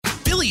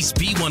Phillies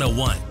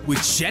B101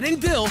 with Jen and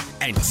Bill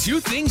and two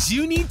things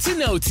you need to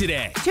know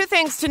today. Two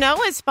Things to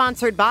Know is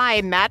sponsored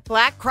by Matt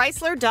Black,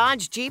 Chrysler,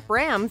 Dodge, Jeep,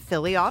 Ram,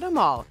 Philly Auto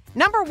Mall.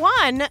 Number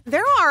one,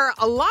 there are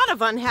a lot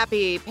of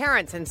unhappy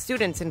parents and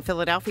students in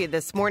Philadelphia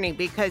this morning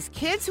because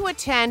kids who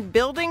attend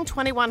Building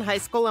 21 High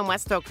School in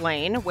West Oak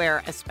Lane,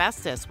 where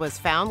asbestos was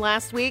found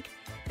last week,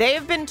 they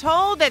have been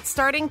told that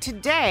starting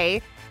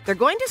today, they're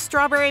going to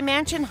Strawberry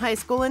Mansion High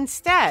School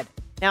instead.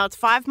 Now, it's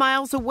 5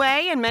 miles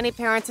away, and many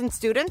parents and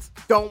students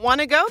don't want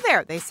to go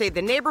there. They say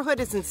the neighborhood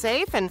isn't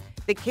safe, and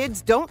the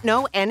kids don't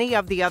know any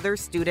of the other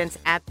students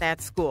at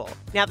that school.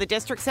 Now, the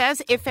district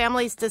says if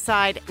families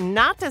decide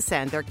not to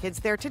send their kids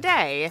there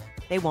today,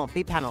 they won't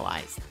be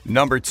penalized.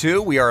 Number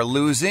two, we are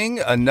losing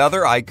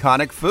another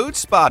iconic food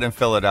spot in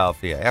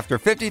Philadelphia. After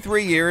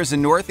 53 years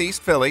in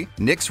Northeast Philly,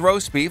 Nick's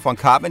Roast Beef on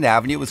Cottman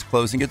Avenue is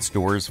closing its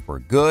doors for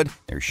good.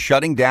 They're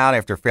shutting down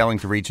after failing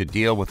to reach a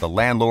deal with the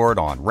landlord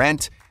on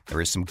rent. There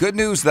is some good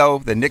news, though.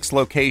 The Nick's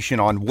location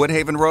on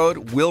Woodhaven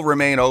Road will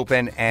remain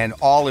open, and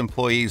all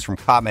employees from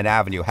Cottman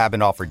Avenue have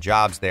been offered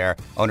jobs there.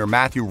 Owner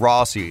Matthew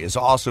Rossi is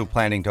also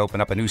planning to open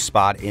up a new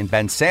spot in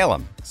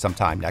Bensalem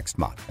sometime next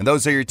month. And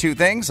those are your two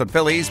things on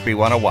Phillies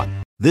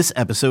B101. This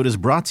episode is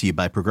brought to you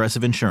by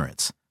Progressive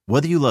Insurance.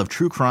 Whether you love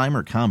true crime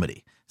or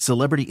comedy,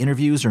 celebrity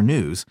interviews or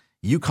news,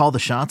 you call the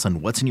shots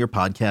on what's in your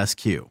podcast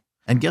queue.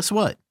 And guess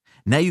what?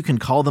 Now you can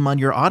call them on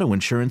your auto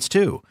insurance,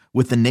 too,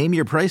 with the Name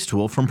Your Price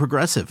tool from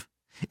Progressive.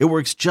 It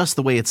works just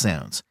the way it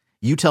sounds.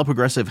 You tell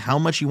Progressive how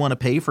much you want to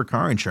pay for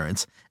car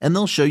insurance, and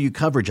they'll show you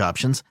coverage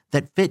options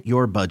that fit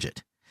your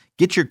budget.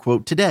 Get your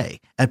quote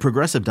today at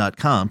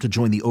Progressive.com to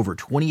join the over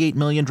 28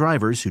 million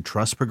drivers who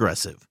trust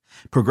Progressive.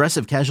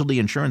 Progressive Casualty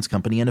Insurance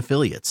Company and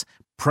Affiliates.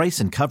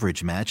 Price and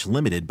coverage match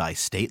limited by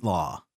state law.